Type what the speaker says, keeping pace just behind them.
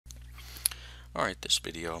Alright, this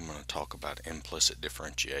video I'm going to talk about implicit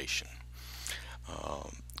differentiation.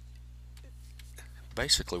 Um,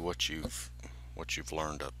 Basically what you've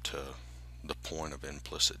learned up to the point of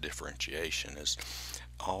implicit differentiation is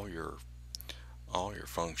all your all your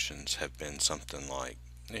functions have been something like,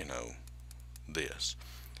 this.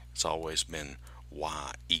 It's always been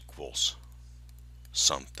y equals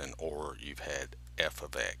something, or you've had f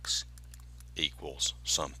of x equals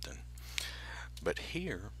something. But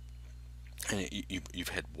here, and you've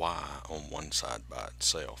had y on one side by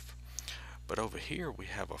itself. But over here we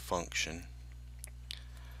have a function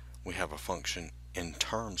in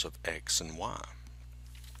terms of x and y.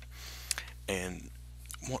 And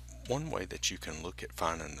one way that you can look at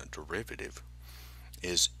finding the derivative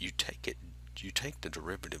is you take the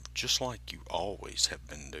derivative just like you always have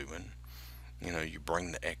been doing. You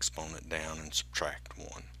bring the exponent down and subtract 1.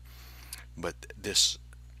 But this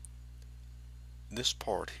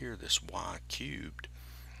part here, this y cubed,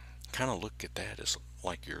 kind of look at that as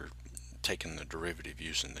like you're taking the derivative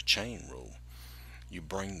using the chain rule. You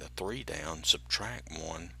bring the 3 down, subtract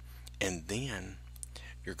 1, and then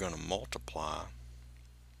you're going to multiply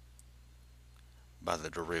by the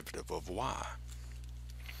derivative of y.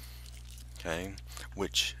 Okay,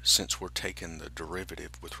 which, since we're taking the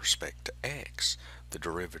derivative with respect to x, the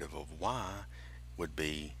derivative of y would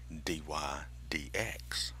be dy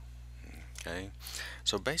dx. Okay,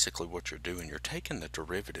 so basically what you're doing, you're taking the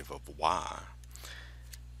derivative of y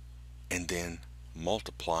and then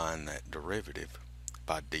multiplying that derivative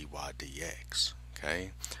by dy dx.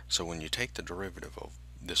 Okay, so when you take the derivative of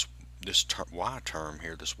this y term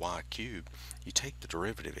here, this y cubed, you take the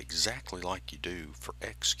derivative exactly like you do for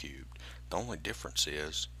x cubed. The only difference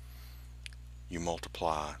is you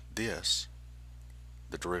multiply this,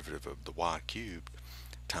 the derivative of the y cubed,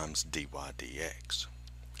 times dy dx.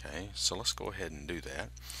 Okay, so let's go ahead and do that.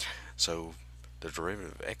 So the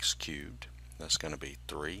derivative of x cubed, that's going to be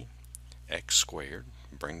 3x squared.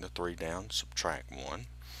 Bring the 3 down, subtract 1,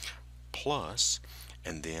 plus,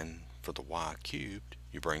 and then for the y cubed,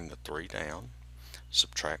 you bring the 3 down,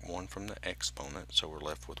 subtract 1 from the exponent, so we're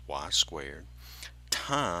left with y squared,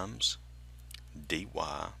 times dy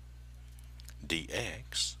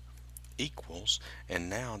dx equals, and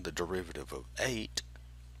now the derivative of 8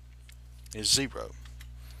 is 0.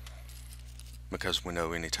 Because we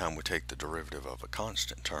know anytime we take the derivative of a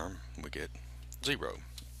constant term, we get 0.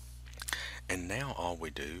 And now all we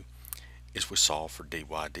do is we solve for dy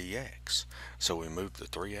dx. So we move the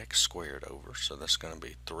 3x squared over, so that's going to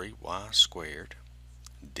be 3y squared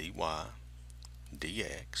dy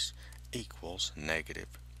dx equals negative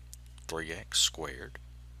 3x squared.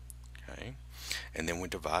 Okay, and then we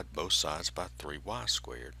divide both sides by 3y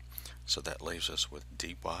squared. So that leaves us with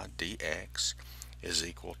dy dx is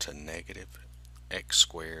equal to negative x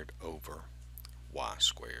squared over y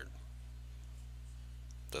squared.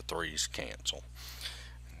 The 3's cancel.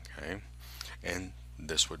 Okay, and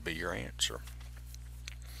this would be your answer.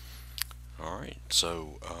 Alright,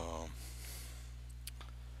 so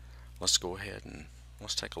let's go ahead and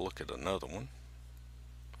let's take a look at another one.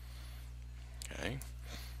 Okay,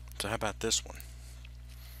 so how about this one?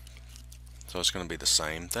 So it's going to be the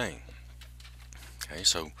same thing. Okay,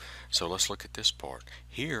 so let's look at this part.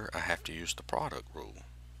 Here I have to use the product rule.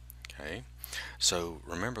 Okay, so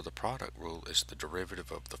remember, the product rule is the derivative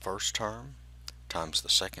of the first term times the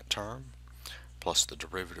second term plus the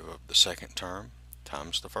derivative of the second term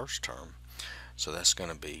times the first term. So that's going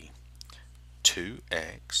to be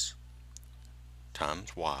 2x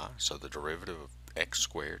times y, so the derivative of x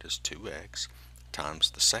squared is 2x times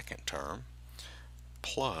the second term,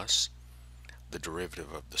 plus the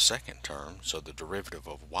derivative of the second term, so the derivative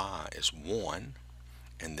of y is 1,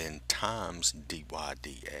 and then times dy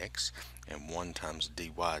dx, and 1 times dy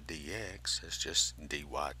dx is just dy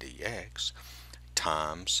dx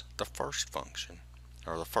times the first function,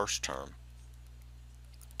 or the first term,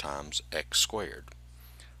 times x squared,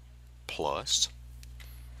 plus,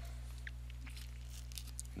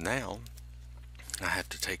 now I have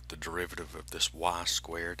to take the derivative of this y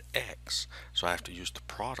squared x, so I have to use the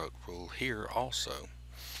product rule here also.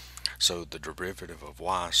 So the derivative of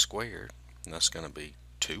y squared, that's going to be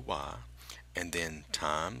 2y, and then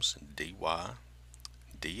times dy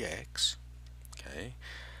dx, okay,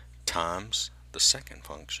 times the second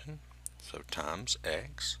function, so times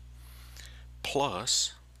x,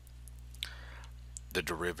 plus the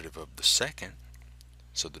derivative of the second,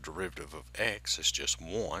 so the derivative of x is just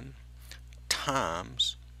 1,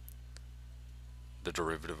 times the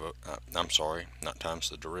derivative of, I'm sorry, not times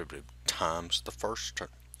the derivative, times the first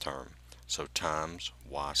term, so times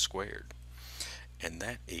y squared. And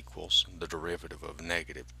that equals the derivative of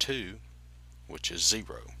negative 2, which is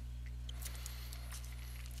 0.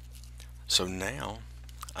 So now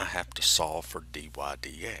I have to solve for dy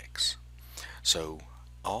dx. So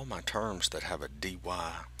all my terms that have a dy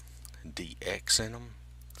dx in them,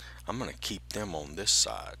 I'm going to keep them on this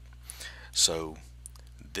side. So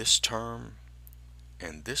this term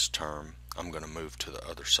and this term, I'm going to move to the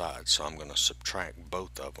other side. So I'm going to subtract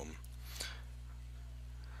both of them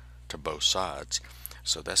to both sides.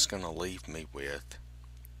 So that's going to leave me with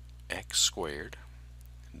x squared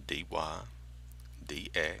dy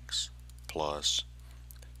dx plus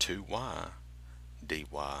 2y dy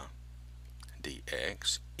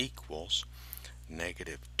dx equals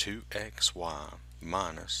negative 2xy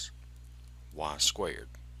minus y squared.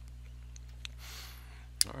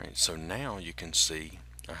 Alright, so now you can see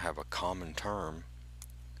I have a common term,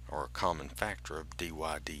 or a common factor of dy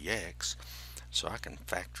dx, so I can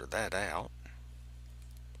factor that out,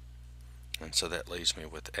 and so that leaves me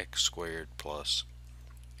with x squared plus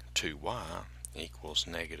 2y equals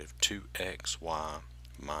negative 2xy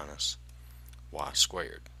minus y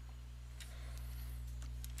squared.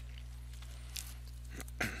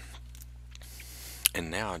 And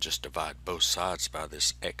now I just divide both sides by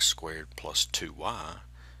this x squared plus 2y,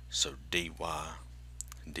 so dy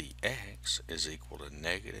dx is equal to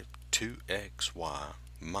negative 2xy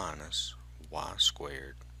minus y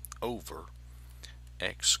squared over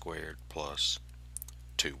x squared plus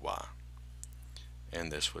 2y.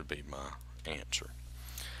 And this would be my answer.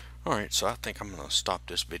 Alright, so I think I'm going to stop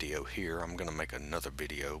this video here. I'm going to make another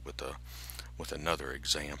video with another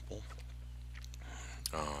example.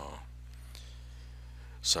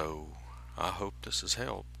 So I hope this has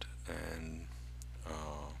helped, and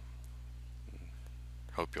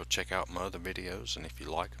hope you'll check out my other videos, and if you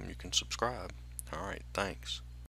like them you can subscribe. Alright, thanks.